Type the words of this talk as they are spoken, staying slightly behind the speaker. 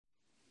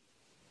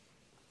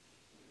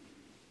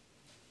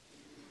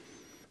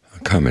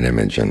common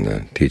image in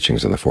the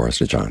teachings of the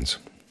Forest of Johns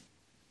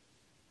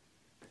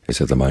is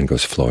that the mind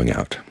goes flowing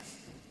out.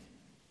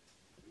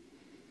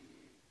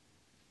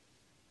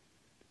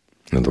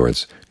 In other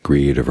words,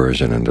 greed,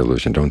 aversion, and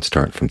delusion don't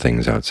start from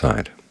things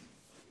outside.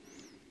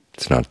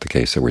 It's not the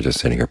case that we're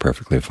just sitting here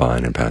perfectly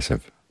fine and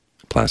passive,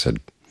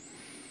 placid.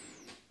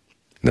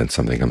 Then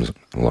something comes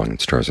along and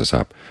stirs us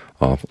up.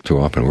 Too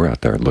often we're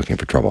out there looking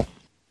for trouble.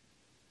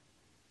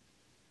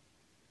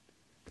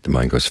 The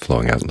mind goes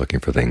flowing out looking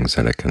for things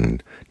that it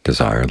can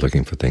desire,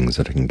 looking for things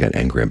that it can get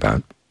angry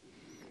about.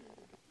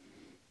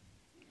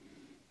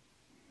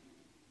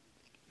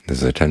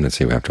 This is a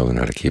tendency we have to learn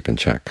how to keep in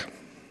check.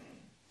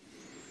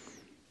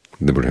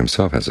 The Buddha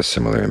himself has a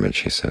similar image.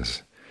 He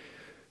says,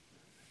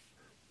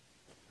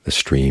 the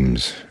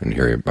streams, and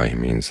hereby he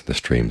means the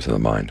streams of the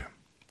mind,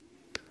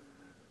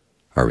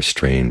 are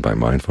restrained by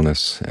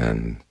mindfulness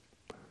and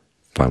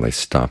finally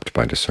stopped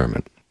by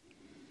discernment.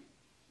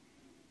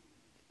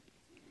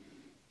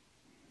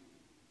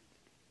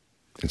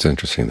 It's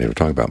interesting, they were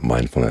talking about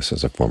mindfulness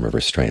as a form of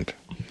restraint.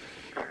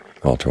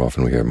 All too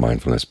often we hear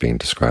mindfulness being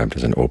described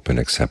as an open,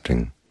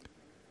 accepting,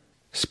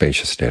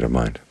 spacious state of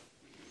mind.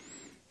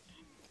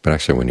 But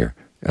actually when you're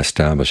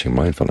establishing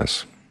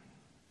mindfulness,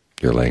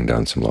 you're laying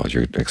down some laws,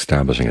 you're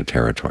establishing a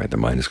territory. The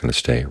mind is going to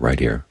stay right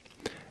here,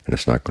 and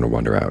it's not going to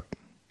wander out.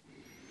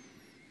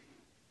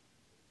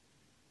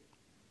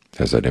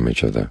 There's that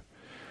image of the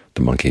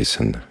monkeys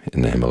in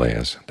the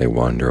Himalayas. They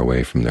wander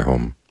away from their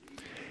home.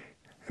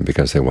 And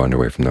because they wander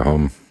away from their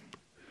home,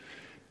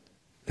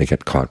 they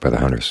get caught by the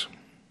hunters.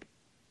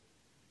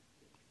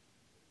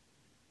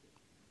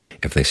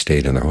 If they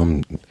stayed in their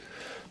home,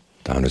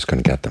 the hunter's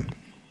going to get them.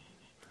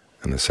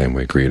 In the same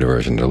way, greed,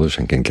 aversion,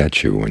 delusion can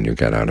get you when you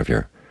get out of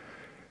your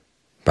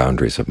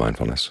boundaries of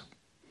mindfulness.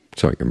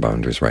 So your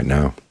boundaries right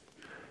now,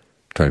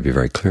 try to be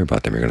very clear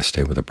about them. You're going to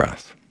stay with the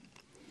breath.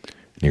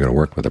 And you're going to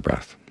work with the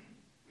breath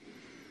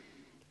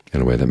in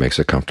a way that makes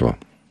it comfortable.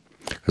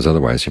 Because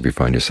otherwise, if you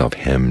find yourself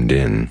hemmed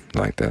in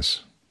like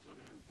this,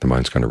 the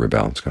mind's going to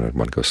rebel. It's going to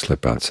want to go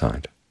slip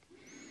outside.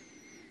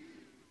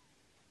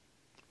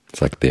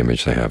 It's like the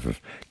image they have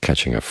of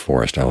catching a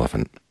forest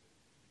elephant.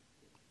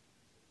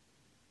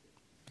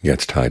 It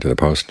gets tied to the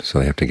post, so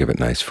they have to give it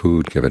nice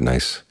food, give it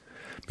nice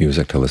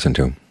music to listen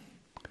to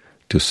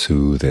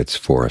soothe its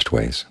forest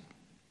ways.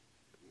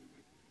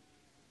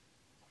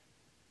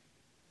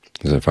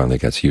 Because it finally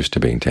gets used to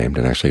being tamed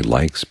and actually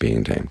likes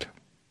being tamed.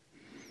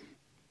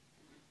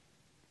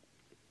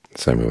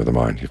 Same way with the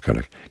mind. You've got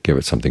to give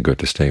it something good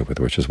to stay with,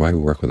 which is why we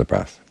work with the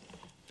breath.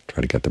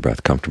 Try to get the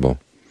breath comfortable.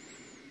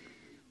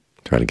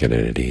 Try to get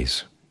it at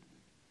ease.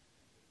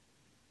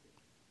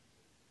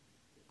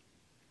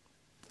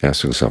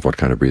 Ask yourself what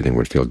kind of breathing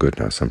would feel good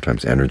now.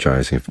 Sometimes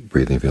energizing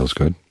breathing feels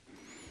good,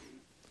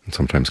 and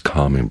sometimes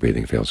calming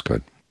breathing feels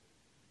good.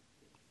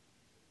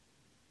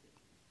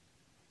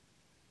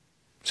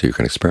 So you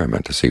can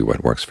experiment to see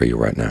what works for you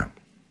right now.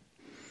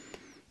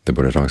 The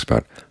Buddha talks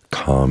about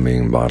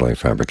calming bodily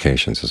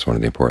fabrications as one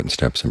of the important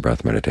steps in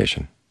breath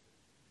meditation.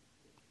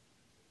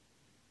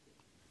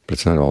 But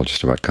it's not all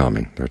just about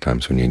calming. There are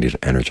times when you need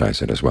to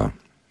energize it as well.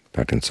 In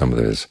fact, in some of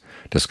those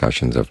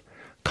discussions of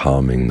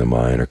calming the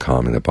mind or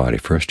calming the body,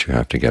 first you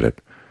have to get it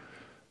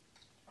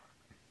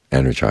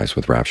energized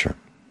with rapture.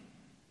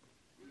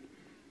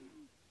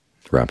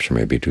 Rapture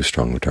may be too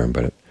strong a term,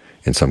 but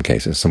in some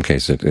cases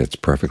it's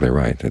perfectly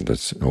right.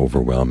 It's an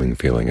overwhelming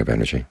feeling of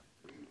energy.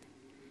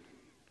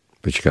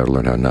 But you've got to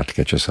learn how not to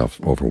get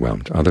yourself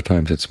overwhelmed. Other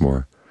times it's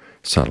more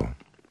subtle,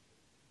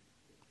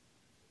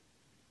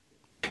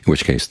 in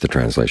which case the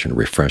translation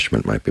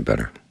refreshment might be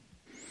better.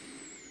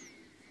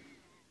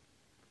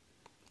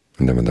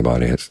 And then when the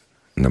body and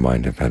the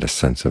mind have had a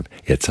sense of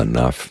it's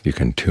enough, you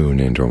can tune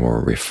into a more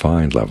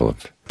refined level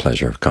of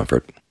pleasure,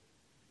 comfort,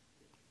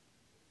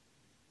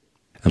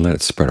 and let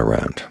it spread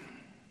around.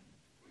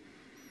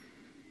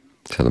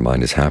 So the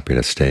mind is happy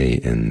to stay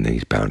in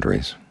these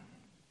boundaries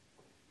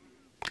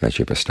that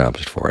you've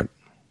established for it.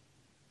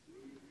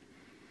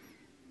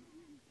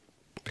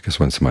 Because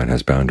once the mind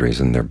has boundaries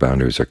and their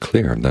boundaries are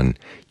clear, then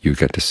you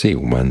get to see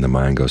when the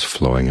mind goes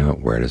flowing out,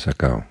 where does it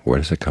go? Where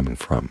is it coming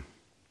from?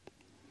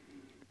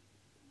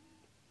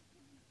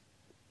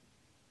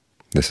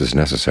 This is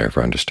necessary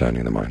for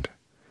understanding the mind,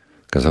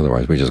 because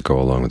otherwise we just go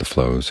along with the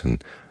flows,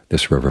 and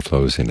this river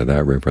flows into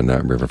that river, and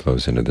that river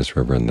flows into this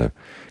river, and the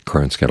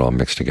currents get all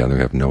mixed together.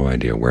 We have no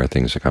idea where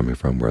things are coming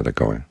from, where they're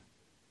going.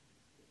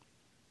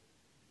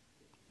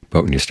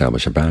 But when you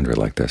establish a boundary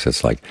like this,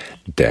 it's like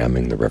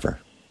damming the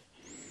river.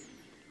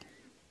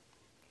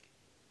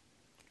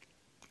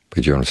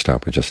 But you don't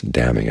stop with just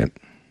damming it.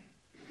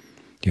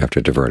 You have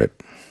to divert it.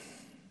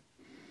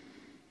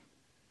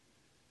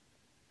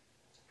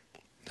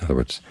 In other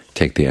words,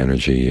 take the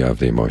energy of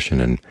the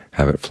emotion and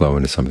have it flow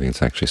into something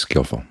that's actually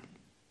skillful,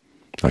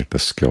 like the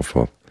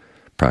skillful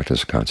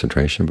practice of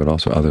concentration, but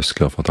also other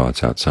skillful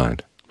thoughts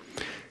outside.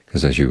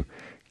 Because as you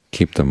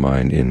keep the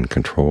mind in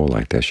control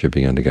like this, you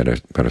begin to get a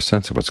better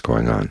sense of what's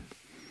going on,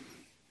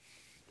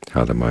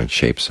 how the mind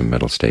shapes a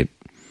mental state,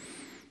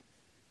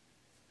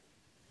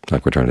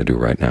 like we're trying to do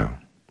right now.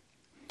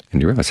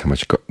 And you realize how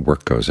much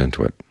work goes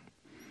into it.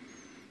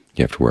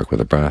 You have to work with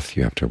the breath.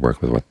 You have to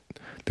work with what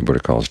the Buddha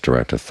calls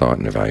directed thought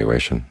and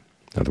evaluation.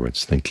 In other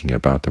words, thinking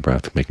about the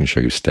breath, making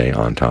sure you stay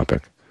on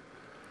topic,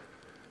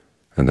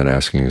 and then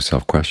asking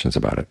yourself questions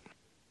about it.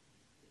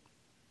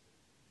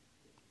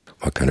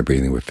 What kind of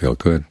breathing would feel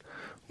good?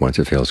 Once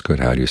it feels good,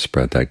 how do you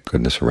spread that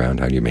goodness around?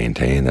 How do you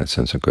maintain that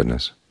sense of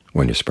goodness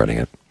when you're spreading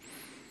it?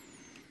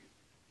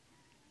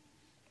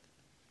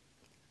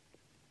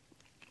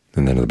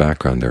 And then in the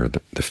background there are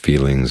the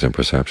feelings and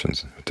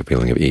perceptions, the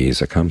feeling of ease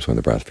that comes when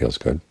the breath feels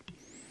good,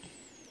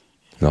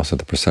 and also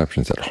the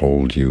perceptions that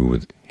hold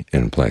you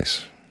in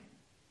place,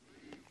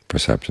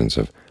 perceptions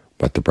of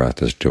what the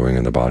breath is doing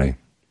in the body,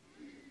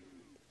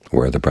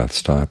 where the breath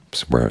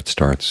stops, where it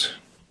starts.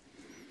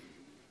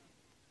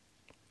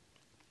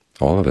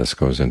 All of this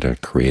goes into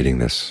creating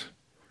this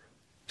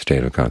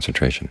state of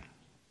concentration.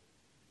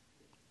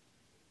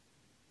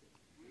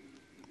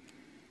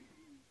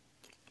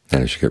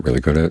 And as you get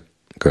really good at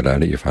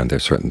it, you find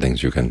there's certain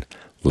things you can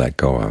let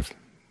go of.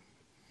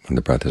 When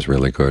the breath is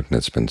really good and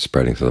it's been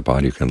spreading through the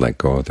body, you can let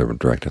go of the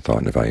directed thought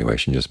and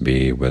evaluation. Just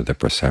be with the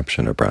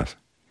perception of breath.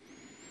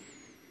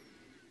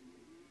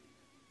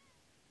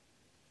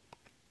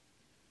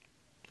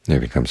 There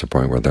becomes a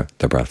point where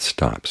the breath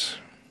stops.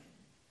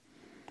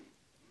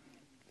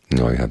 And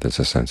all you have is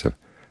a sense of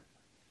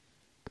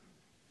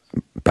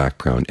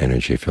background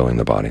energy filling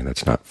the body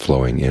that's not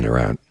flowing in or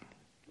out.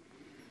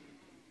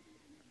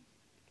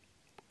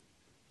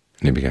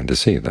 And you begin to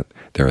see that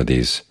there are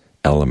these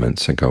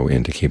elements that go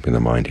into keeping the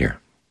mind here.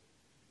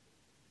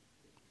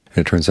 And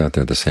it turns out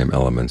they're the same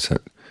elements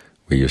that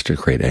we use to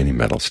create any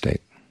mental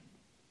state,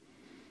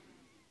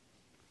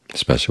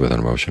 especially with an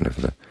emotion. If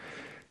the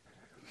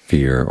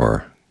fear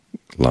or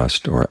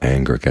lust or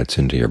anger gets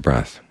into your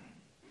breath,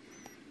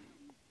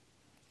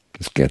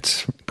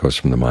 this goes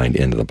from the mind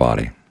into the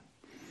body.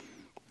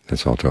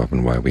 That's all too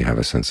often why we have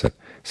a sense that,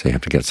 say, you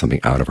have to get something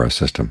out of our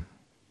system,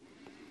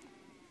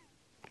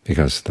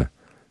 because the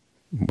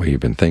way you've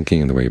been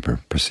thinking and the way you've been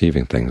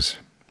perceiving things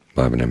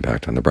will have an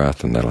impact on the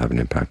breath, and that'll have an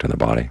impact on the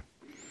body.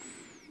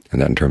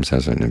 And that in turn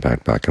has an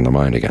impact back on the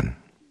mind again.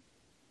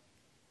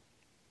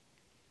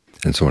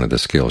 And so one of the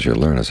skills you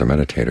learn as a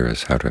meditator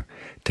is how to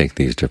take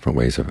these different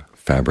ways of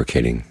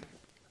fabricating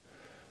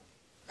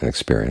an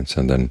experience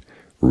and then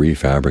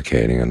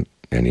refabricating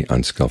any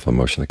unskillful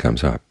emotion that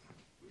comes up.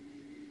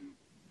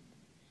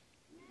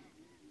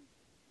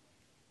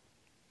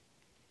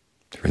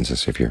 For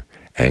instance, if you're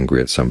angry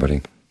at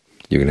somebody,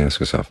 you can ask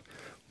yourself,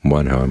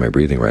 one, how am I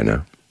breathing right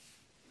now?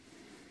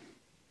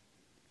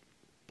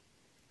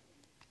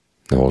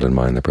 Now hold in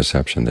mind the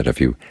perception that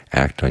if you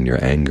act on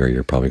your anger,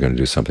 you're probably going to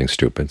do something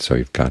stupid, so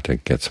you've got to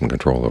get some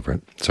control over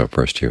it. So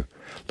first you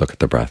look at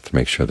the breath to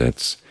make sure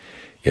that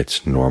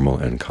it's normal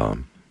and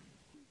calm.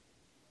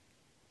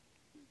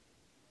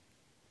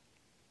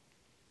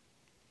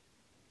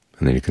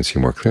 And then you can see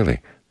more clearly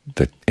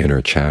the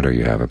inner chatter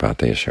you have about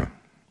the issue.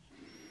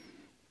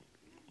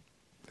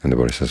 And the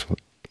Buddha says, well,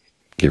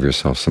 give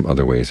yourself some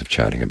other ways of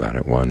chatting about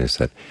it. One is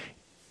that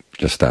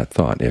just that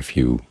thought, if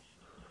you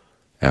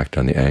act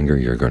on the anger,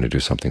 you're going to do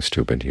something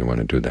stupid. You want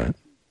to do that.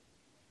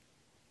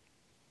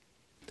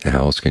 And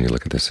how else can you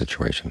look at this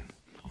situation?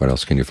 What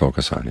else can you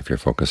focus on? If you're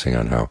focusing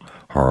on how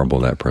horrible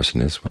that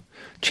person is, well,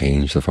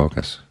 change the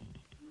focus.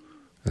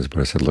 As the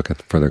Buddha said, look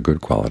for their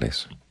good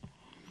qualities.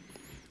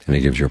 And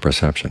he gives you a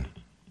perception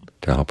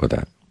to help with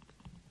that.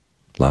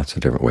 Lots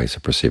of different ways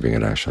of perceiving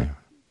it, actually.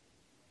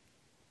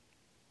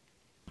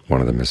 One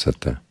of them is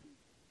that the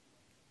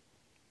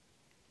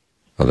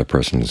other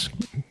person's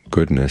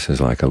goodness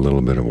is like a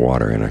little bit of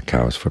water in a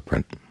cow's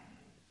footprint.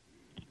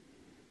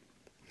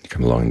 You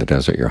come along in the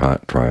desert, you're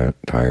hot,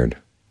 tired,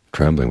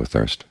 trembling with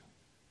thirst.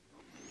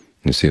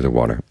 You see the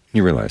water.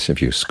 You realize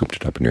if you scooped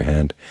it up in your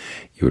hand,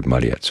 you would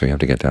muddy it. So you have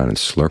to get down and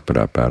slurp it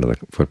up out of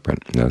the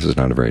footprint. Now, this is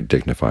not a very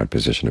dignified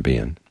position to be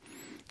in.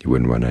 You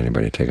wouldn't want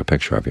anybody to take a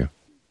picture of you.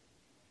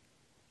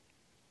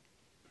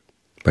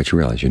 But you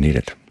realize you need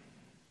it.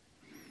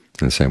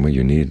 In the same way,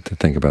 you need to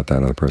think about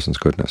that other person's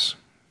goodness,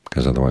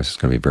 because otherwise it's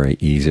going to be very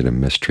easy to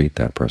mistreat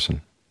that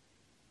person.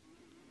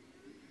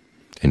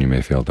 And you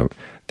may feel that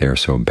they're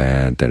so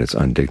bad that it's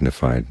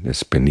undignified,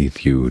 it's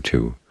beneath you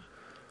to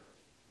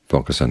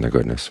focus on their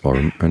goodness.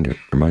 Well,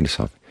 remind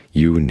yourself,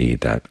 you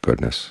need that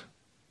goodness.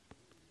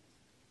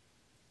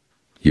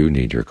 You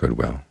need your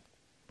goodwill.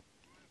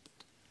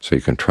 So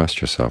you can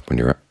trust yourself when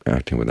you're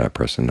acting with that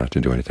person not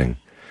to do anything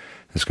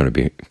that's going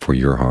to be for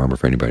your harm or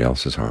for anybody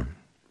else's harm.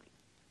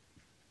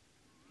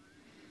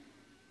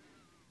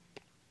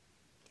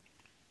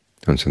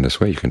 And so in this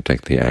way you can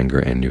take the anger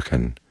and you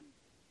can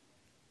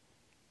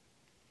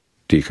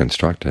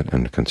deconstruct it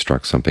and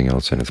construct something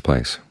else in its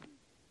place.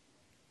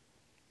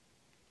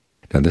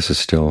 Now this is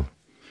still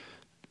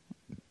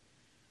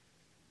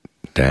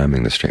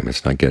damming the stream.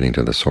 It's not getting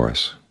to the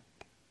source.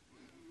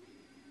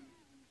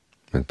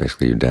 And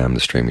basically you dam the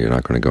stream. You're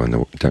not going to go in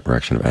the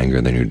direction of anger,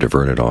 then you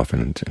divert it off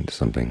into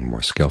something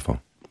more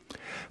skillful.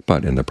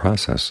 But in the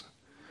process,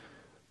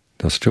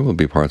 there still will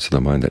be parts of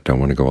the mind that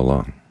don't want to go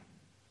along.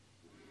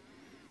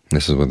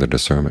 This is where the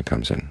discernment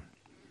comes in.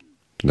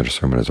 The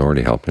discernment has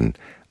already helped in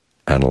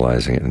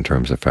analyzing it in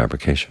terms of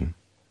fabrication.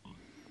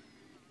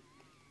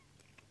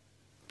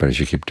 But as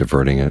you keep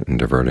diverting it and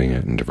diverting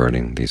it and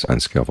diverting these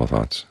unskillful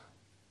thoughts,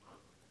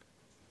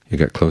 you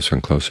get closer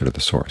and closer to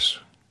the source.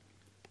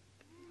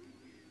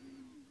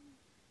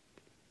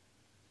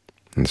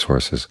 And the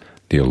source is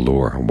the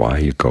allure, why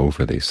you go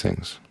for these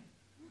things.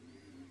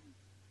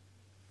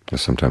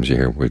 Sometimes you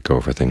hear we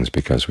go for things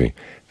because we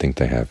think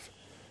they have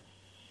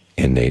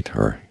innate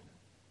or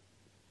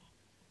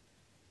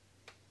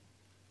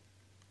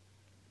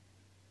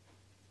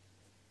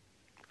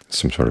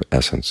some sort of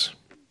essence.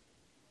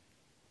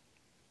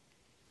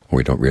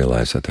 We don't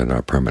realize that they're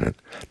not permanent.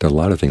 There are a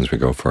lot of things we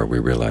go for we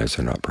realize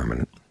they're not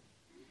permanent.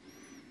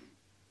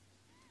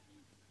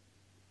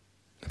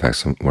 In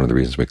fact, one of the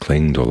reasons we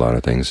cling to a lot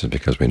of things is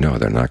because we know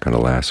they're not going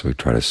to last, so we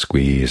try to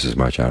squeeze as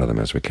much out of them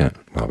as we can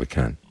while we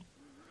can.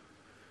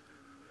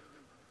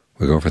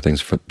 We go for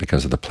things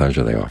because of the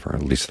pleasure they offer,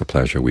 at least the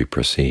pleasure we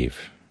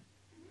perceive.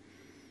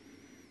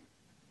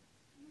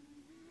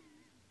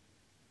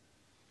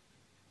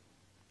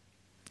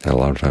 And a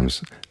lot of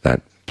times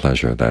that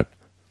pleasure,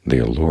 the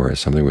allure, is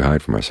something we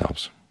hide from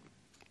ourselves.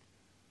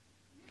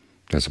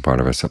 There's a part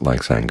of us that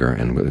likes anger,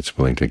 and it's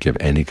willing to give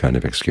any kind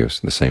of excuse.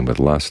 The same with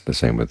lust, the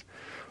same with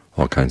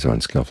all kinds of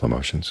unskillful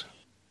emotions.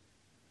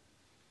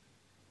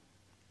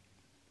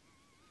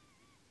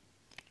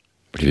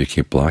 But if you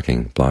keep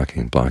blocking,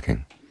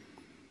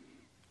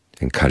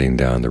 and cutting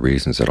down the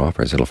reasons it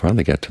offers, it'll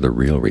finally get to the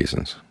real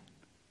reasons.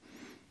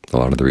 A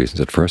lot of the reasons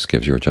it first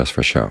gives you are just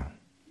for show,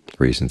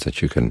 reasons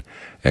that you can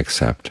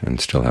accept and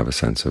still have a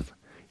sense of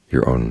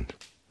your own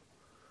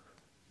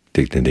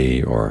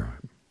dignity or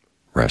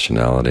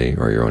rationality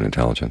or your own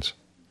intelligence.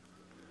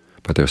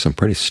 But there are some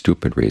pretty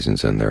stupid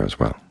reasons in there as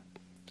well.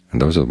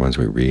 And those are the ones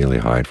we really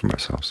hide from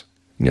ourselves.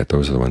 And yet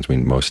those are the ones we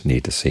most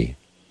need to see.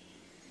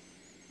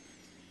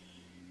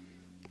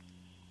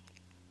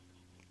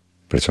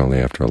 But it's only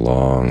after a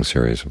long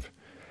series of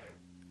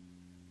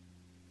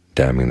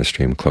damming the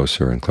stream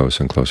closer and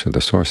closer and closer to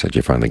the source that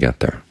you finally get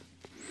there.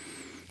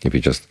 If you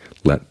just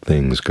let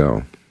things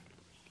go,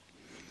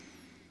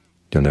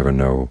 you'll never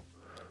know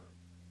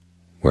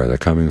where they're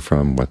coming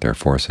from, what their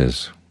force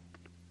is,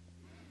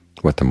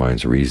 what the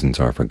mind's reasons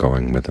are for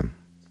going with them.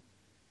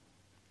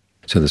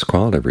 So this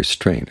quality of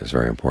restraint is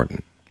very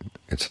important.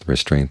 It's the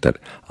restraint that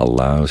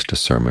allows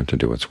discernment to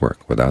do its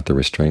work. Without the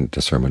restraint,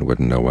 discernment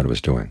wouldn't know what it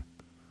was doing.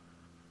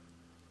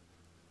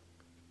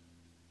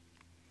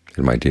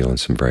 It might deal in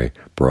some very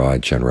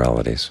broad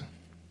generalities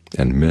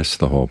and miss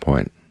the whole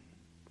point.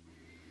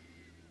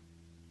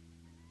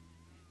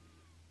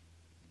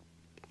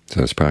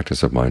 So this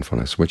practice of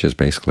mindfulness, which is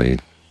basically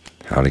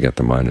how to get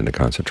the mind into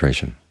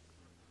concentration,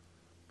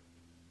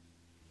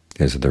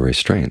 is the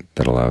restraint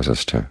that allows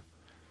us to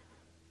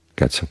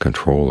get some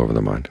control over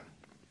the mind.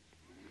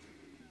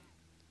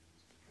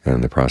 And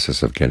in the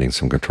process of getting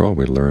some control,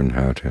 we learn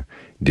how to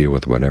deal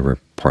with whatever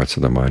parts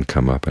of the mind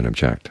come up and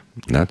object.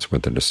 And that's where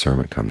the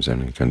discernment comes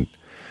in and can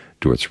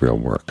do its real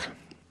work.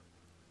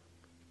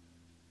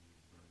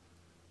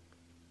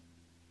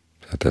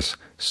 At this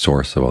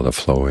source of all the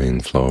flowing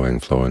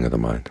of the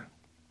mind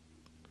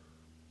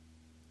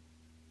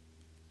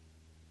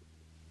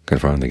can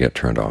finally get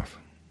turned off.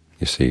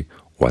 You see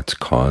what's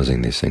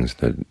causing these things,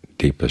 the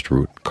deepest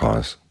root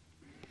cause,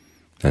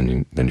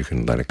 and then you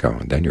can let it go,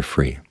 and then you're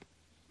free.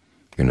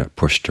 You're not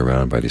pushed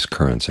around by these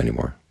currents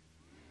anymore.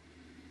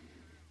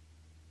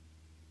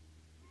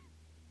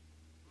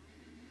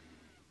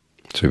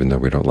 So even though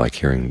we don't like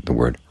hearing the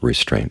word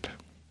restraint,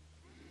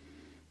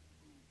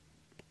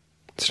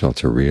 still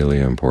it's a really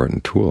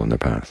important tool in the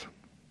path.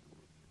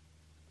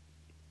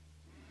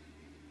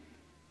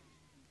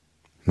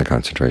 The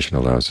concentration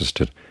allows us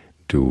to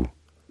do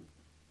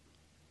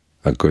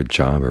a good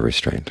job of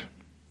restraint.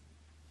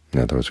 In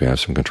other words, we have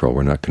some control.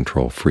 We're not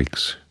control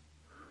freaks.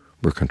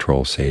 We're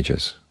control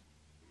sages.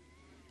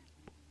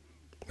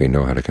 We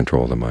know how to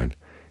control the mind,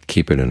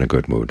 keep it in a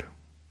good mood.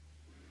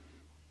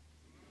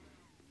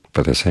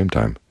 But at the same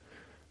time,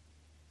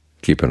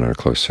 keep it under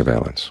close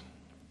surveillance.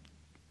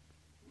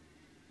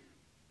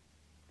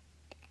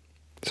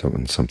 So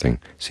when something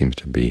seems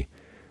to be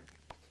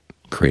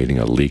creating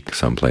a leak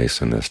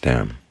someplace in this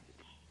dam,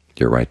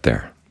 you're right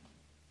there.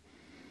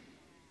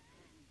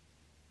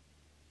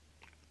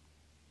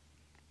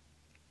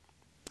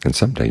 And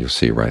someday you'll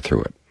see right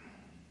through it.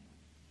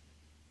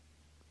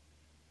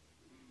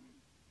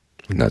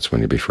 And that's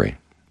when you'll be free.